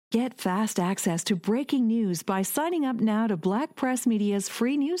Get fast access to breaking news by signing up now to Black Press Media's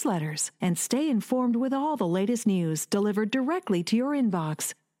free newsletters and stay informed with all the latest news delivered directly to your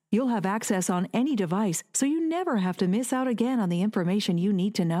inbox. You'll have access on any device, so you never have to miss out again on the information you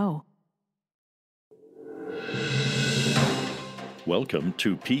need to know. Welcome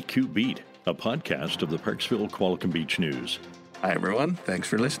to PQ Beat, a podcast of the Parksville Qualicum Beach News. Hi everyone, thanks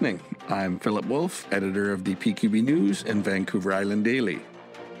for listening. I'm Philip Wolf, editor of the PQB News and Vancouver Island Daily.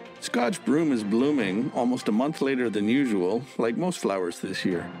 Scotch broom is blooming almost a month later than usual, like most flowers this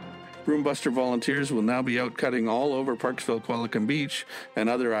year. Broombuster volunteers will now be out cutting all over Parksville Qualicum Beach and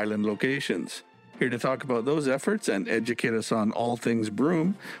other island locations. Here to talk about those efforts and educate us on all things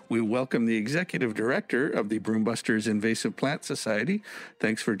broom, we welcome the Executive Director of the Broombusters Invasive Plant Society.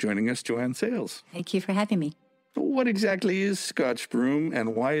 Thanks for joining us, Joanne Sales. Thank you for having me. What exactly is Scotch broom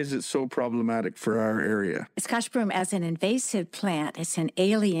and why is it so problematic for our area? Scotch broom as an invasive plant, it's an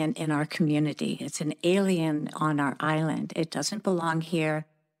alien in our community. It's an alien on our island. It doesn't belong here.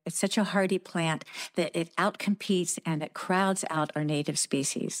 It's such a hardy plant that it outcompetes and it crowds out our native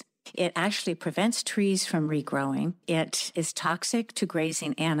species. It actually prevents trees from regrowing. It is toxic to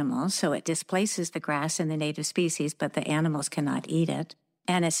grazing animals, so it displaces the grass and the native species, but the animals cannot eat it.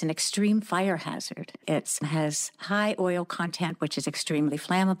 And it's an extreme fire hazard. It has high oil content, which is extremely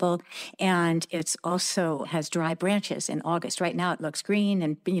flammable, and it also has dry branches in August. Right now it looks green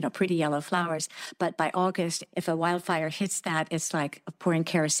and, pretty yellow flowers, but by August, if a wildfire hits that, it's like pouring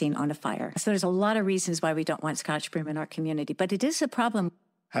kerosene on a fire. So there's a lot of reasons why we don't want Scotch broom in our community, but it is a problem.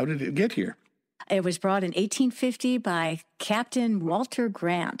 How did it get here? It was brought in 1850 by Captain Walter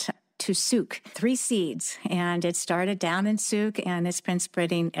Grant to Souk, 3 seeds, and it started down in Souk, and it's been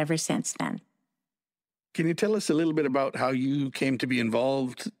spreading ever since then. Can you tell us a little bit about how you came to be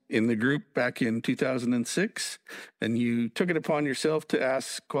involved in the group back in 2006, and you took it upon yourself to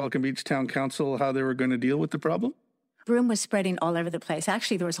ask Qualicum Beach Town Council how they were going to deal with the problem? Broom was spreading all over the place.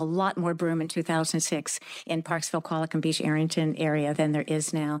 Actually, there was a lot more broom in 2006 in Parksville, Qualicum Beach, Arrington area than there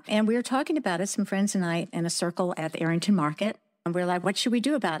is now. And we were talking about it, some friends and I, in a circle at the Arrington Market. And we're like, what should we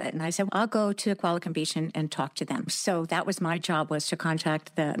do about it? And I said, I'll go to Qualicum Beach and talk to them. So that was my job, was to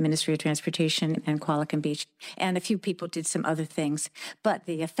contact the Ministry of Transportation and Qualicum Beach. And a few people did some other things. But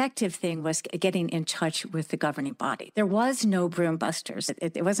the effective thing was getting in touch with the governing body. There was no broom busters.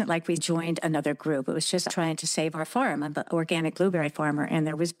 It wasn't like we joined another group. It was just trying to save our farm. I'm an organic blueberry farmer, and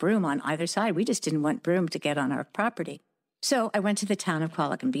there was broom on either side. We just didn't want broom to get on our property. So I went to the town of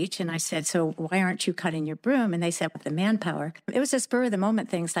Qualicum Beach and I said, so why aren't you cutting your broom? And they said, with the manpower. It was a spur of the moment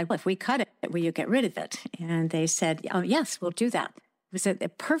thing. It's like, well, if we cut it, will you get rid of it? And they said, oh, yes, we'll do that. It was a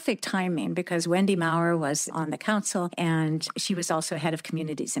perfect timing because Wendy Maurer was on the council and she was also head of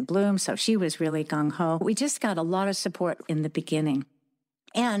communities in bloom. So she was really gung-ho. We just got a lot of support in the beginning.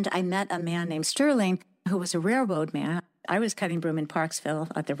 And I met a man named Sterling who was a railroad man. I was cutting broom in Parksville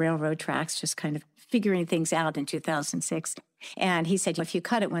at the railroad tracks, just kind of figuring things out in 2006. And he said, if you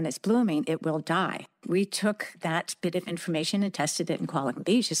cut it when it's blooming, it will die. We took that bit of information and tested it in Qualicum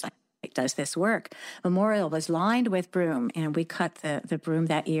Beach. It's like, does this work? Memorial was lined with broom, and we cut the broom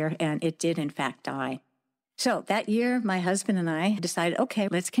that year, and it did, in fact, die. So that year, my husband and I decided, okay,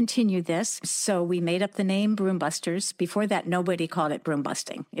 let's continue this. So we made up the name Broombusters. Before that, nobody called it broom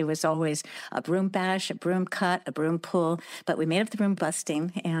busting. It was always a broom bash, a broom cut, a broom pull. But we made up the broom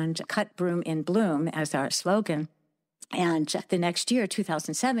busting and cut broom in bloom as our slogan. And the next year,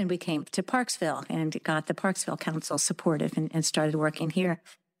 2007, we came to Parksville and got the Parksville Council supportive and started working here.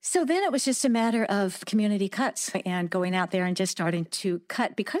 So then it was just a matter of community cuts and going out there and just starting to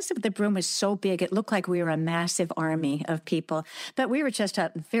cut. Because the broom was so big, it looked like we were a massive army of people, but we were just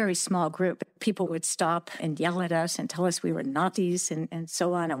a very small group. People would stop and yell at us and tell us we were naughties and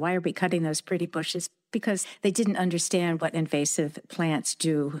so on. And why are we cutting those pretty bushes? Because they didn't understand what invasive plants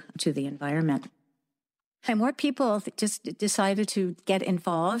do to the environment. And more people just decided to get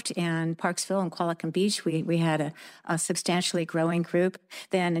involved. And Parksville and Qualicum Beach, we had a substantially growing group.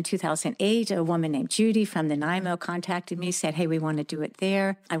 Then in 2008, a woman named Judy from the NIMO contacted me, said, hey, we want to do it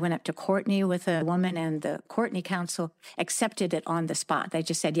there. I went up to Courtney with a woman, and the Courtney Council accepted it on the spot. They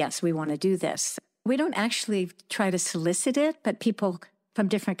just said, yes, we want to do this. We don't actually try to solicit it, but people from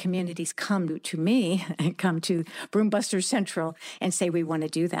different communities come to me and come to Broombusters Central and say, we want to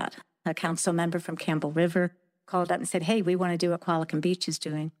do that. A council member from Campbell River called up and said, hey, we want to do what Qualicum Beach is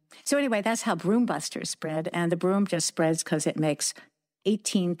doing. So anyway, that's how Broombusters spread. And the broom just spreads because it makes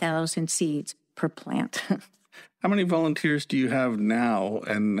 18,000 seeds per plant. How many volunteers do you have now,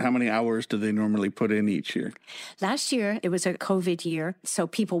 and how many hours do they normally put in each year? Last year, it was a COVID year, so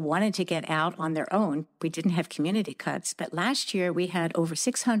people wanted to get out on their own. We didn't have community cuts, but last year we had over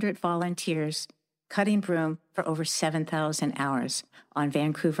 600 volunteers cutting broom for over 7,000 hours on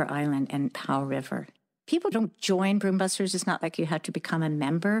Vancouver Island and Powell River. People don't join Broombusters. It's not like you have to become a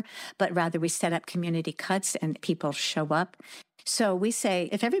member, but rather we set up community cuts and people show up. So we say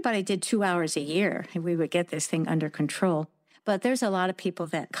if everybody did 2 hours a year, we would get this thing under control. But there's a lot of people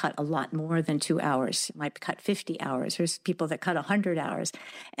that cut a lot more than 2 hours. It might cut 50 hours. There's people that cut 100 hours.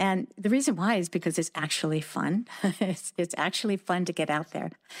 And the reason why is because it's actually fun. It's actually fun to get out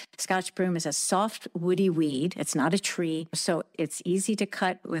there. Scotch broom is a soft, woody weed. It's not a tree. So it's easy to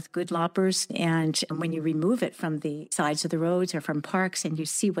cut with good loppers. And when you remove it from the sides of the roads or from parks and you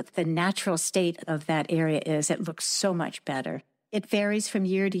see what the natural state of that area is, it looks so much better. It varies from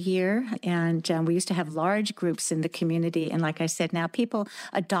year to year, and we used to have large groups in the community. And like I said, now people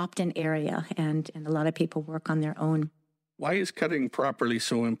adopt an area, and a lot of people work on their own. Why is cutting properly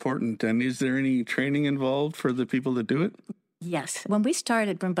so important, and is there any training involved for the people that do it? Yes. When we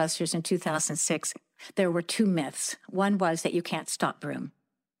started Broombusters in 2006, there were two myths. One was that you can't stop broom,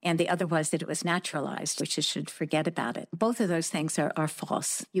 and the other was that it was naturalized, which you should forget about it. Both of those things are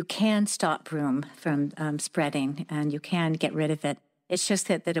false. You can stop broom from spreading, and you can get rid of it. It's just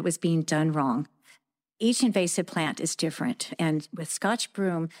that it was being done wrong. Each invasive plant is different, and with Scotch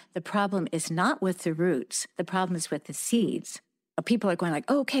broom, the problem is not with the roots. The problem is with the seeds. People are going like,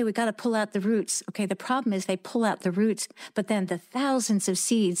 oh, okay, we got to pull out the roots. Okay, the problem is they pull out the roots, but then the thousands of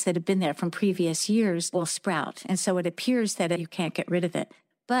seeds that have been there from previous years will sprout. And so it appears that you can't get rid of it.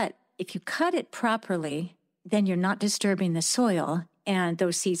 But if you cut it properly, then you're not disturbing the soil and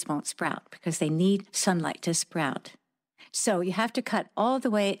those seeds won't sprout because they need sunlight to sprout. So you have to cut all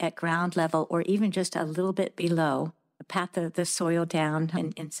the way at ground level or even just a little bit below, pat the soil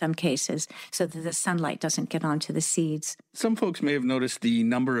down in some cases so that the sunlight doesn't get onto the seeds. Some folks may have noticed the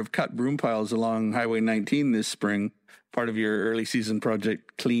number of cut broom piles along Highway 19 this spring, part of your early season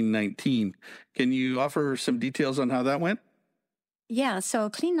project, Clean 19. Can you offer some details on how that went? Yeah, so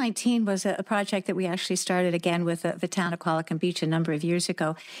Clean 19 was a project that we actually started again with the town of Qualicum Beach a number of years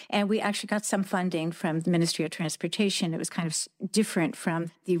ago. And we actually got some funding from the Ministry of Transportation. It was kind of different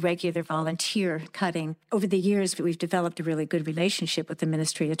from the regular volunteer cutting. Over the years, we've developed a really good relationship with the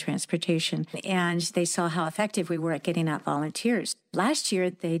Ministry of Transportation, and they saw how effective we were at getting out volunteers. Last year,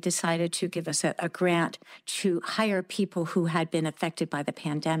 they decided to give us a grant to hire people who had been affected by the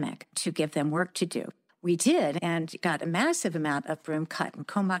pandemic to give them work to do. We did, and got a massive amount of broom cut in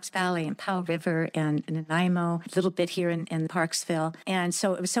Comox Valley and Powell River and Nanaimo, a little bit here in Parksville. And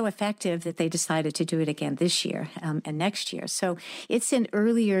so it was so effective that they decided to do it again this year and next year. So it's an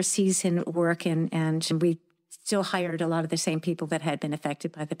earlier season work, and we still hired a lot of the same people that had been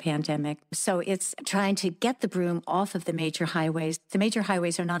affected by the pandemic. So it's trying to get the broom off of the major highways. The major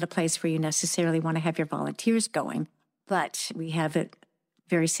highways are not a place where you necessarily want to have your volunteers going, but we have it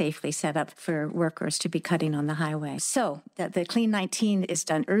very safely set up for workers to be cutting on the highway. So the Clean 19 is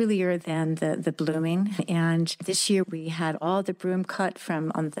done earlier than the blooming. And this year we had all the broom cut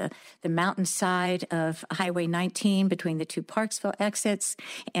from on the mountainside of Highway 19 between the two Parksville exits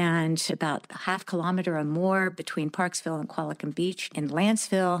and about a half kilometer or more between Parksville and Qualicum Beach. In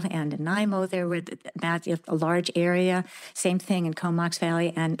Lanceville and Nanaimo, there were a large area. Same thing in Comox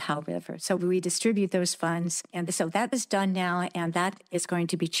Valley and Powell River. So we distribute those funds. And so that is done now, and that is going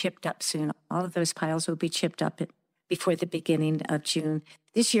to be chipped up soon. All of those piles will be chipped up before the beginning of June.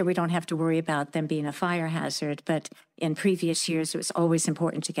 This year, we don't have to worry about them being a fire hazard, but in previous years, it was always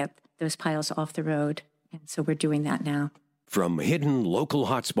important to get those piles off the road. And so we're doing that now. From hidden local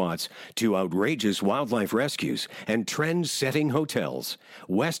hotspots to outrageous wildlife rescues and trend-setting hotels,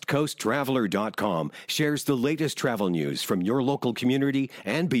 WestCoastTraveler.com shares the latest travel news from your local community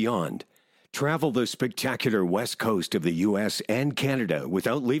and beyond. Travel the spectacular west coast of the U.S. and Canada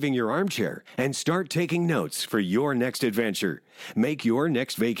without leaving your armchair and start taking notes for your next adventure. Make your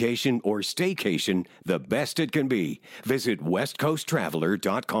next vacation or staycation the best it can be. Visit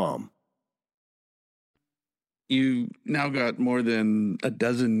westcoasttraveler.com. You now got more than a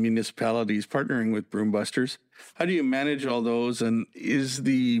dozen municipalities partnering with Broombusters. How do you manage all those, and is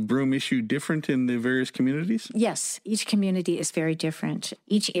the broom issue different in the various communities? Yes, each community is very different.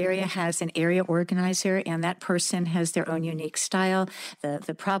 Each area has an area organizer, and that person has their own unique style.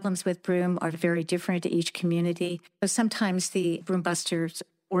 The problems with broom are very different to each community. So sometimes the Broombusters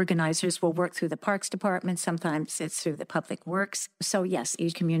organizers will work through the Parks Department. Sometimes it's through the Public Works. So yes,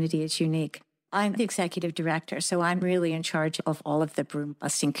 each community is unique. I'm the executive director, so I'm really in charge of all of the broom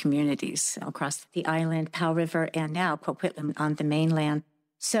busting communities across the island, Powell River, and now Coquitlam on the mainland.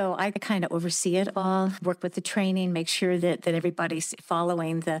 So I kind of oversee it all, work with the training, make sure that everybody's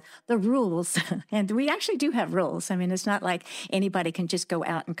following the rules. And we actually do have rules. I mean, it's not like anybody can just go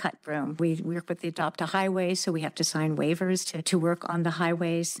out and cut broom. We work with the Adopt a Highway, so we have to sign waivers to work on the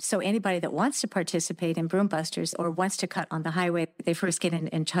highways. So anybody that wants to participate in Broom Busters or wants to cut on the highway, they first get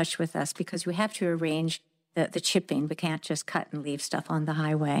in touch with us because we have to arrange the chipping. We can't just cut and leave stuff on the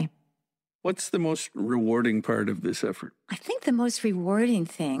highway. What's the most rewarding part of this effort? I think the most rewarding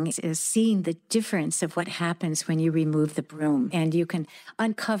thing is seeing the difference of what happens when you remove the broom. And you can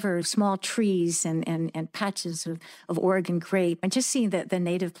uncover small trees and patches of Oregon grape. And just seeing the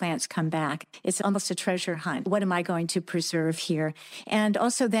native plants come back, it's almost a treasure hunt. What am I going to preserve here? And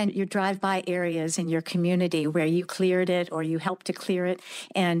also then you drive by areas in your community where you cleared it or you helped to clear it.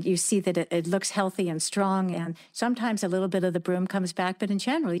 And you see that it looks healthy and strong. And sometimes a little bit of the broom comes back. But in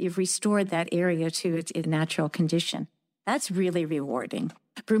general, you've restored that area to its natural condition. That's really rewarding.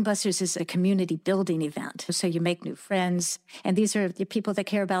 Broom Busters is a community building event. So you make new friends, and these are the people that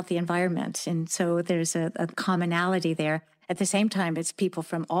care about the environment. And so there's a commonality there. At the same time, it's people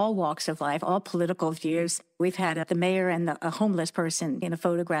from all walks of life, all political views. We've had the mayor and a homeless person in a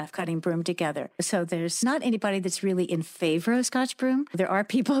photograph cutting broom together. So there's not anybody that's really in favor of Scotch broom. There are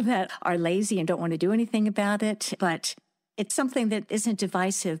people that are lazy and don't want to do anything about it, but it's something that isn't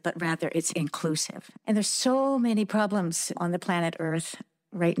divisive, but rather it's inclusive. And there's so many problems on the planet Earth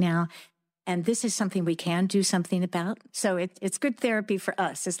right now. And this is something we can do something about. So it's good therapy for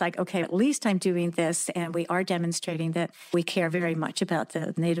us. It's like, okay, at least I'm doing this. And we are demonstrating that we care very much about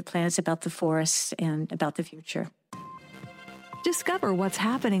the native plants, about the forests, and about the future. Discover what's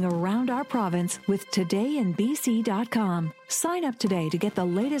happening around our province with todayinbc.com. Sign up today to get the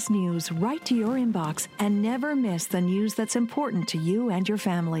latest news right to your inbox and never miss the news that's important to you and your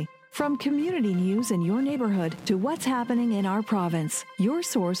family. From community news in your neighborhood to what's happening in our province, your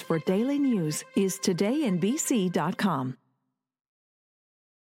source for daily news is todayinbc.com.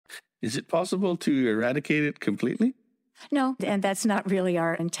 Is it possible to eradicate it completely? No, and that's not really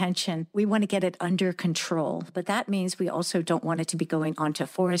our intention. We want to get it under control, but that means we also don't want it to be going onto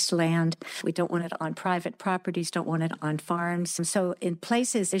forest land. We don't want it on private properties, don't want it on farms. And so in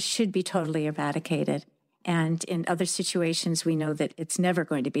places, it should be totally eradicated. And in other situations, we know that it's never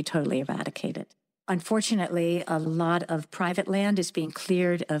going to be totally eradicated. Unfortunately, a lot of private land is being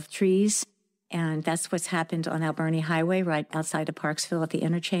cleared of trees. And that's what's happened on Alberni Highway, right outside of Parksville at the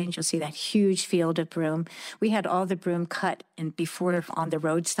interchange. You'll see that huge field of broom. We had all the broom cut and before on the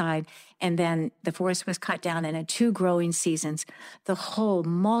roadside, and then the forest was cut down. And in 2 growing seasons, the whole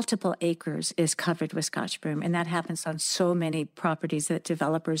multiple acres is covered with Scotch broom. And that happens on so many properties that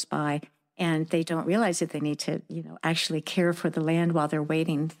developers buy. And they don't realize that they need to, actually care for the land while they're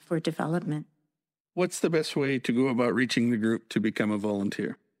waiting for development. What's the best way to go about reaching the group to become a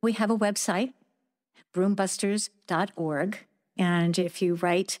volunteer? We have a website, broombusters.org. And if you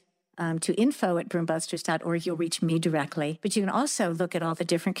write to info@broombusters.org, you'll reach me directly. But you can also look at all the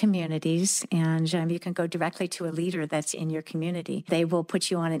different communities, and you can go directly to a leader that's in your community. They will put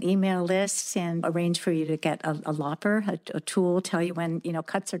you on an email list and arrange for you to get a lopper, a tool, tell you when,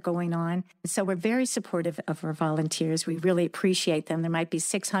 cuts are going on. So we're very supportive of our volunteers. We really appreciate them. There might be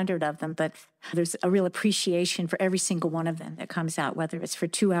 600 of them, but there's a real appreciation for every single one of them that comes out, whether it's for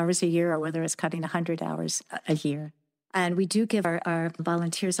 2 hours a year or whether it's cutting 100 hours a year. And we do give our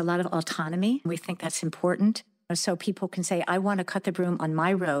volunteers a lot of autonomy. We think that's important. So people can say, I want to cut the broom on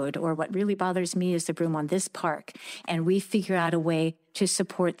my road, or what really bothers me is the broom on this park. And we figure out a way to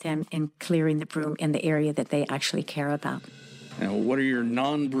support them in clearing the broom in the area that they actually care about. Now, what are your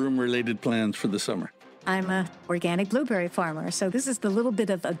non-broom related plans for the summer? I'm an organic blueberry farmer, so this is the little bit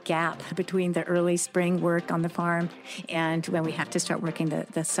of a gap between the early spring work on the farm and when we have to start working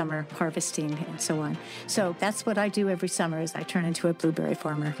the summer harvesting and so on. So that's what I do every summer is I turn into a blueberry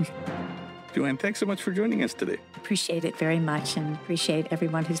farmer. Joanne, thanks so much for joining us today. Appreciate it very much and appreciate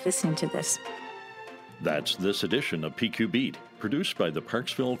everyone who's listening to this. That's this edition of PQ Beat, produced by the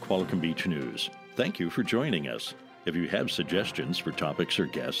Parksville Qualicum Beach News. Thank you for joining us. If you have suggestions for topics or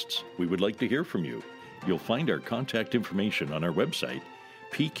guests, we would like to hear from you. You'll find our contact information on our website,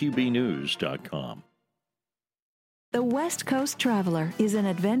 pqbnews.com. The West Coast Traveler is an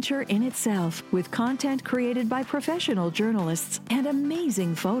adventure in itself, with content created by professional journalists and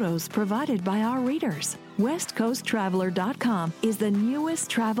amazing photos provided by our readers. WestCoastTraveler.com is the newest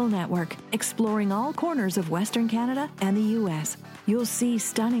travel network, exploring all corners of Western Canada and the U.S. You'll see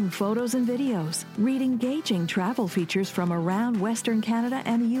stunning photos and videos, read engaging travel features from around Western Canada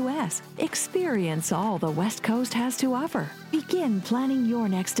and the U.S. Experience all the West Coast has to offer. Begin planning your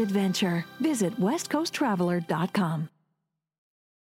next adventure. Visit WestCoastTraveler.com.